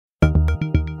Hello,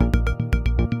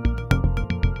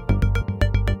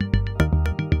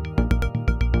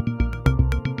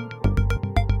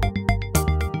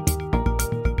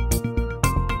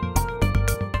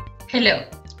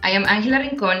 I am Angela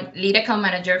Rincon, Lead Account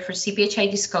Manager for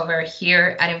CPhI Discover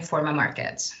here at Pharma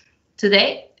Markets.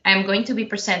 Today, I am going to be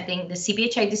presenting the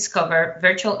CPhI Discover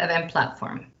virtual event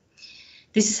platform.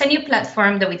 This is a new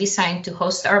platform that we designed to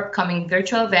host our upcoming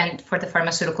virtual event for the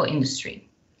pharmaceutical industry.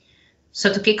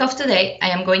 So to kick off today, I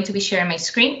am going to be sharing my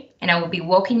screen and I will be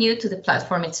walking you to the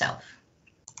platform itself.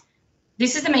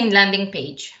 This is the main landing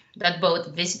page that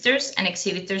both visitors and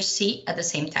exhibitors see at the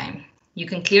same time. You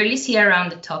can clearly see around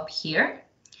the top here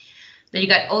that you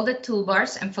got all the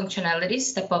toolbars and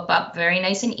functionalities that pop up very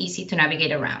nice and easy to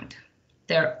navigate around.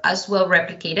 They're as well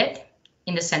replicated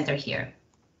in the center here.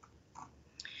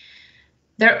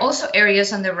 There are also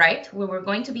areas on the right where we're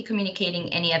going to be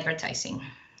communicating any advertising.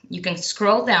 You can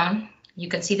scroll down, you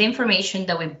can see the information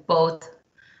that we both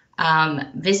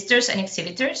visitors and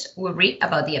exhibitors will read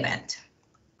about the event.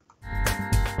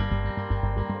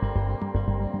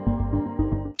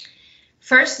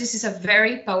 First, this is a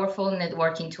very powerful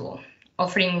networking tool,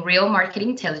 offering real market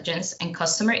intelligence and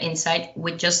customer insight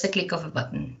with just the click of a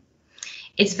button.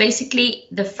 It's basically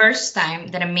the first time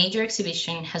that a major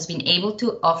exhibition has been able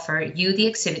to offer you, the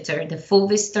exhibitor, the full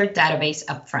visitor database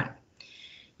up front.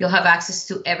 You'll have access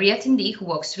to every attendee who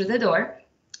walks through the door.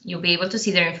 You'll be able to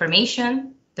see their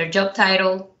information, their job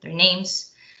title, their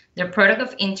names, their product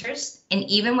of interest, and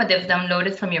even what they've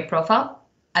downloaded from your profile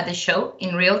at the show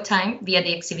in real time via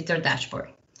the exhibitor dashboard.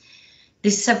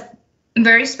 This is a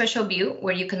very special view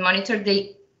where you can monitor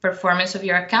the performance of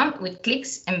your account with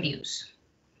clicks and views.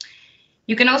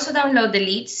 You can also download the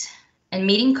leads and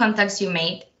meeting contacts you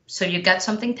made, so you got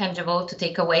something tangible to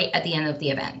take away at the end of the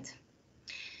event.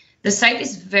 The site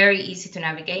is very easy to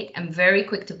navigate and very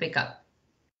quick to pick up.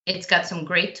 It's got some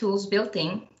great tools built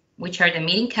in, which are the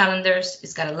meeting calendars.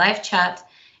 It's got a live chat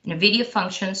and a video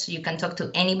function, so you can talk to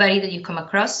anybody that you come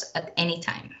across at any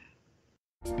time.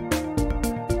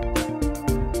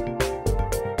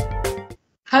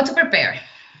 How to prepare.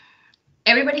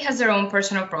 Everybody has their own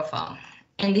personal profile,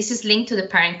 and this is linked to the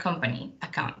parent company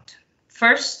account.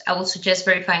 First, I will suggest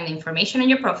verifying the information on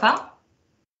your profile.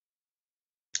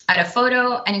 Add a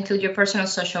photo and include your personal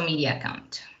social media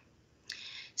account.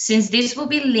 Since this will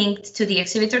be linked to the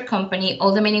exhibitor company,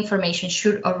 all the main information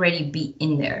should already be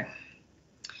in there.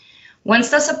 Once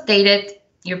that's updated,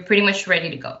 you're pretty much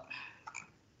ready to go.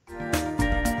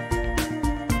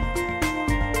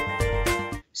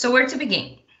 So where to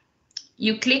begin?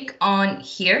 You click on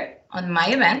here on My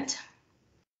Event.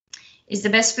 Is the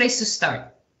best place to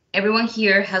start. Everyone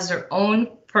here has their own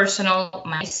personal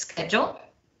My Schedule.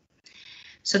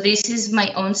 So this is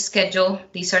my own schedule.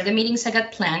 These are the meetings I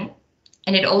got planned,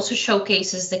 and it also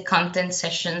showcases the content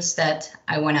sessions that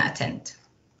I want to attend.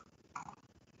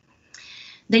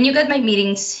 Then you got my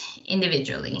meetings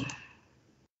individually.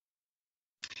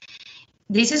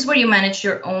 This is where you manage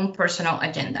your own personal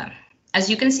agenda. As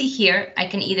you can see here, I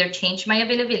can either change my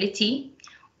availability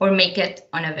or make it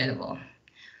unavailable.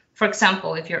 For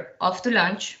example, if you're off to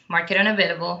lunch, mark it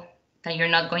unavailable, that you're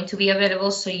not going to be available.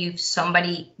 So if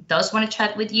somebody does want to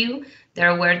chat with you,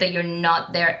 they're aware that you're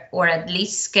not there, or at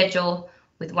least schedule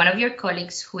with one of your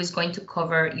colleagues who is going to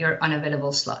cover your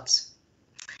unavailable slots.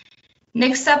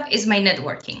 Next up is my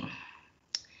networking.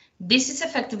 This is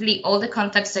effectively all the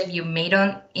contacts that you made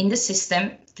in the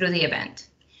system through the event.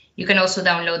 You can also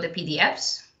download the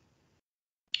PDFs,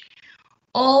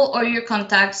 all your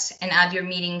contacts, and add your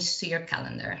meetings to your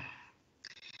calendar.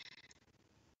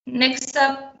 Next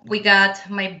up, we got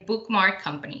my bookmark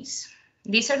companies.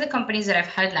 These are the companies that I've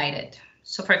highlighted.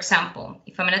 So for example,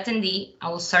 if I'm an attendee, I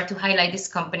will start to highlight these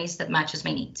companies that matches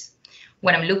my needs,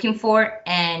 what I'm looking for,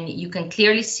 and you can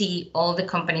clearly see all the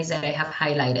companies that I have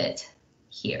highlighted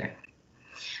here.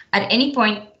 At any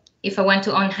point, if I want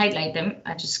to unhighlight them,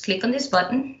 I just click on this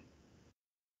button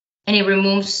and it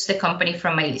removes the company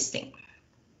from my listing.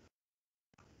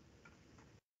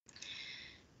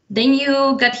 Then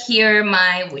you got here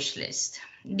my wish list.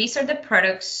 These are the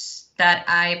products that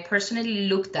I personally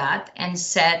looked at and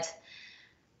said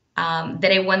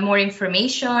that I want more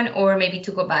information or maybe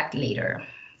to go back later.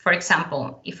 For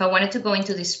example, if I wanted to go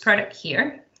into this product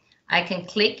here, I can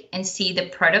click and see the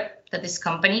product that this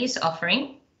company is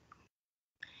offering.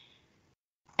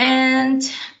 And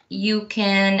you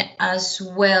can as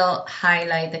well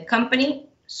highlight the company.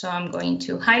 So I'm going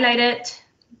to highlight it.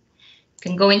 You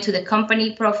can go into the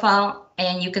company profile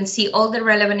and you can see all the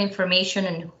relevant information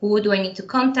and who do I need to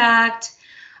contact,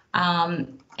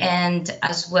 and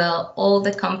as well all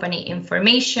the company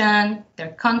information, their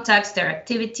contacts, their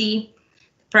activity,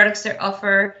 products they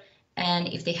offer, and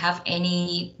if they have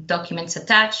any documents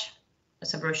attached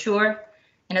as a brochure,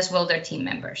 and as well their team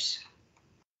members.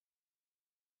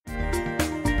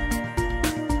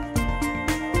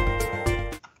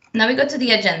 Now we go to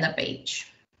the agenda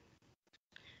page.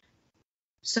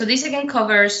 So this again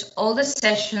covers all the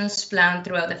sessions planned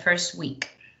throughout the first week.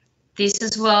 This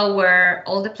is well where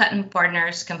all the platinum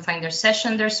partners can find their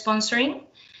session they're sponsoring,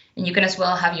 and you can as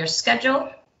well have your schedule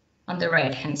on the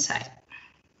right-hand side.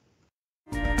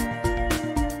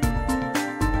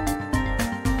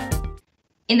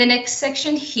 In the next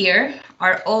section here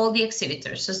are all the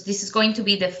exhibitors. So this is going to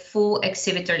be the full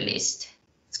exhibitor list.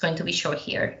 It's going to be shown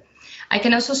here. I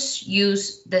can also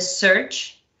use the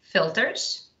search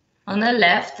filters on the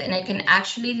left, and I can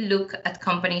actually look at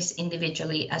companies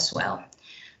individually as well.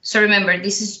 So remember,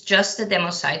 this is just the demo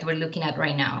site we're looking at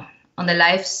right now. On the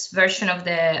live version of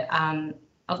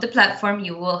the platform,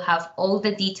 you will have all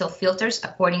the detailed filters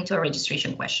according to our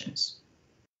registration questions.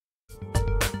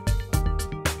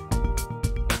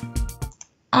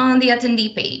 On the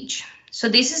attendee page. So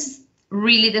this is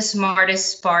really the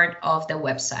smartest part of the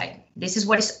website. This is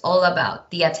what it's all about,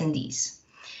 the attendees.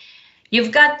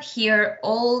 You've got here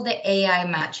all the AI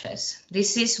matches.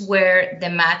 This is where the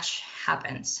match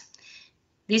happens.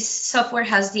 This software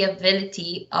has the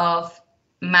ability of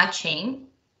matching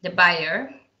the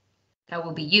buyer, that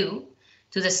will be you,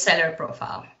 to the seller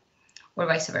profile, or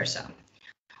vice versa.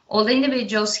 All the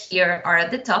individuals here are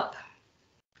at the top,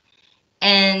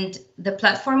 and the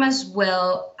platform as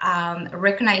well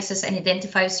recognizes and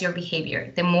identifies your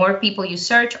behavior. The more people you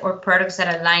search or products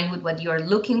that align with what you're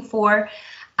looking for,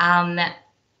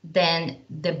 then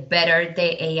the better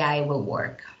the AI will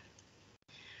work.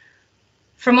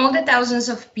 From all the thousands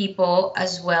of people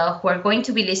as well who are going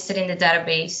to be listed in the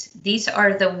database, these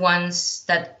are the ones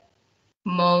that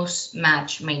most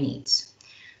match my needs.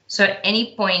 So at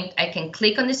any point, I can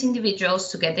click on these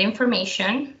individuals to get the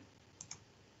information.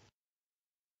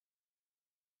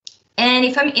 And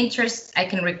if I'm interested, I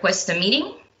can request a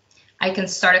meeting, I can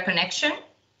start a connection,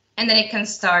 and then I can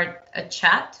start a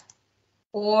chat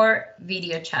or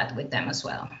video chat with them as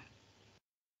well.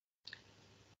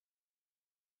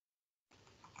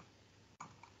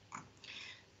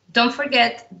 Don't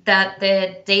forget that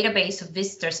the database of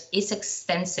visitors is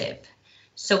extensive.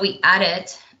 So we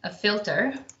added a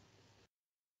filter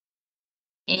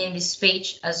in this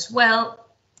page as well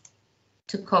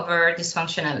to cover this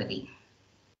functionality.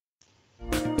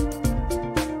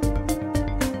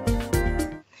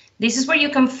 This is where you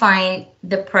can find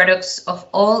the products of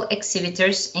all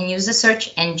exhibitors and use the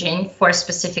search engine for a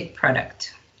specific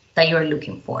product that you're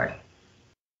looking for.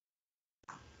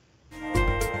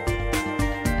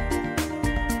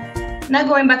 Now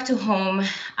going back to home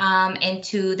and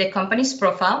to the company's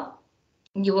profile,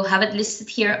 you will have it listed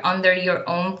here under your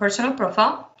own personal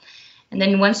profile. And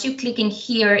then once you click in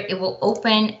here, it will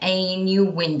open a new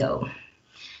window.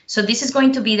 So this is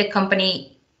going to be the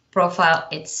company profile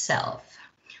itself,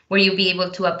 where you'll be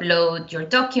able to upload your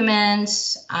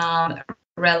documents,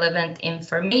 relevant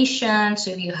information.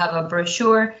 So if you have a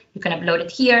brochure, you can upload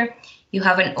it here. You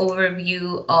have an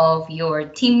overview of your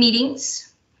team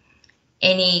meetings,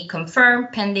 any confirm,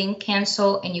 pending,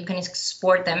 cancel, and you can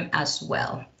export them as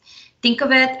well. Think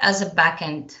of it as a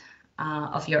backend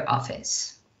of your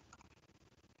office.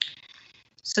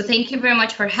 So thank you very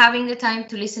much for having the time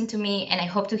to listen to me, and I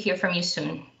hope to hear from you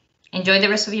soon. Enjoy the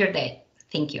rest of your day.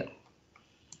 Thank you.